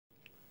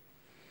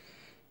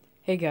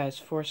Hey guys,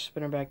 Force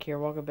Spinner back here.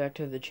 Welcome back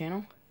to the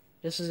channel.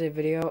 This is a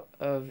video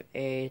of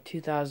a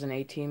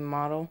 2018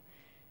 model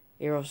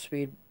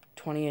Aerospeed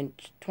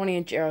 20-inch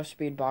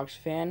Aerospeed box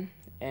fan,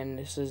 and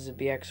this is a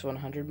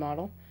BX100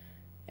 model,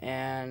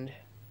 and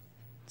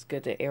it's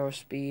got the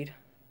Aerospeed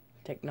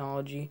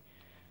technology,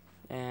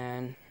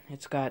 and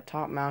it's got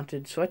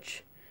top-mounted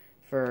switch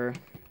for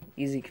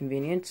easy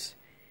convenience,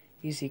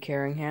 easy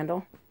carrying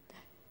handle,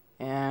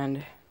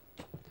 and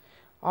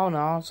all in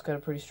all, it's got a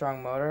pretty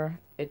strong motor.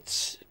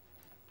 It's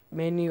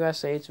made in the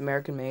USA. It's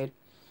American made.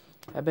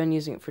 I've been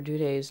using it for 2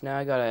 days now.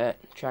 I got it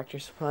at Tractor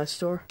Supply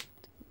store.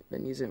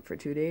 Been using it for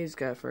 2 days.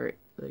 Got it for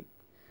like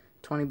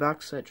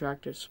 $20 at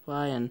Tractor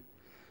Supply, and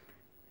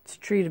it's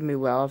treated me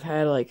well. I've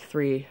had like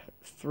three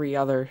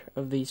other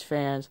of these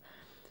fans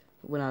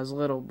when I was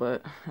little,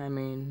 but I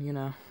mean, you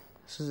know,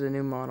 this is a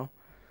new model.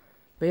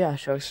 But yeah,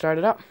 shall we start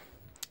it up?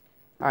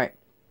 Alright,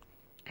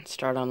 let's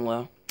start on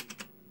low.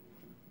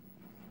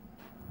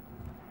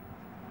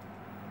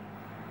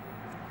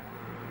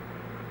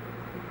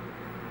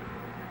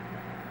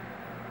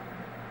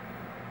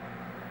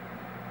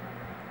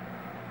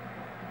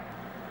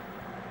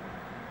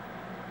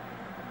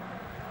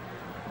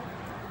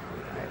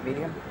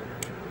 Medium.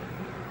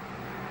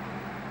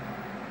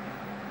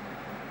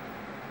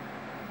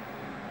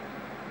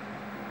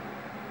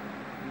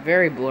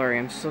 Very blurry,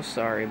 I'm so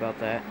sorry about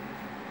that.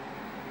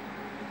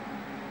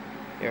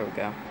 There we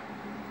go.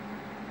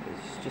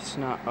 It's just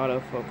not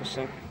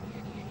auto-focusing.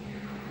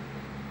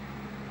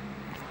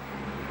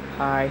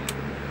 High.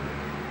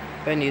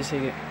 I've been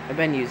using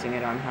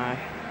it on high.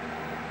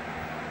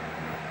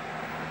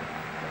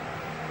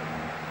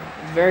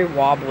 It's very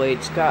wobbly.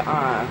 It's got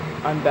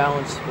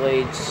unbalanced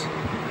blades.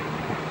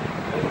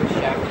 Maybe the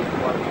shaft is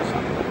plugged or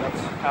something.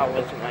 That's how it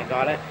was when I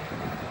got it.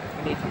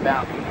 It needs the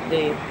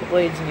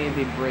blades need to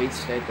be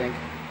braced, I think.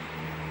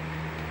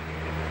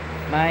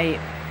 My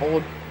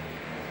old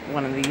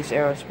one of these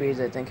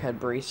Aerospeeds, I think, had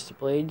braced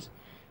blades,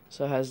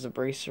 so it has the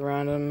brace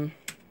around them,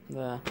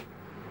 the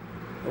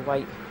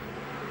white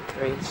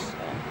brace.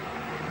 And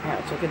yeah,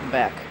 let's look at the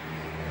back.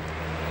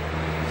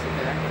 There's the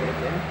back right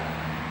there.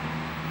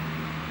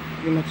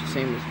 Pretty much the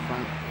same as the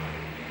front.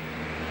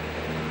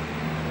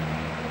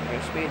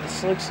 Aerospeed.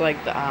 This looks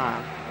like the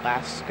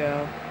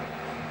Lasco,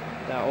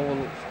 the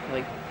old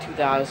like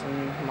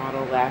 2000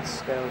 model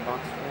Lasco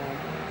box fan.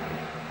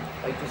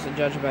 Like, just to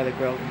judge by the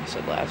grill, it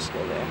said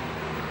Lasco there.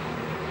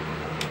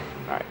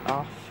 Alright,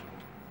 off.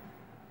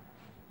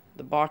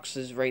 The box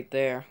is right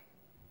there.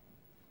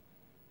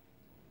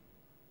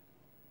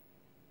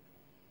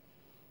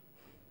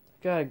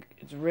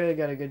 It's really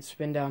got a good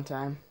spin down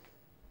time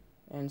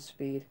and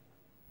speed.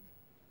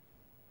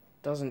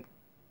 It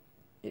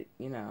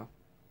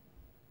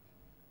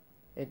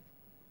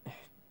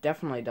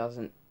definitely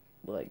doesn't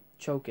like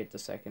choke it the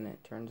second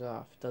it turns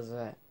off. It does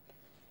that.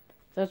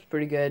 That's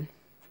pretty good.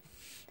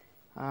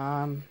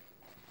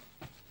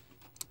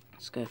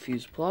 It's got a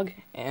fuse plug,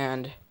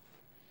 and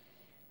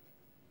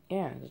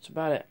yeah, that's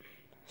about it.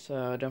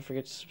 So don't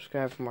forget to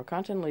subscribe for more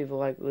content. Leave a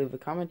like, leave a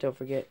comment. Don't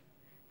forget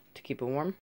to keep it warm.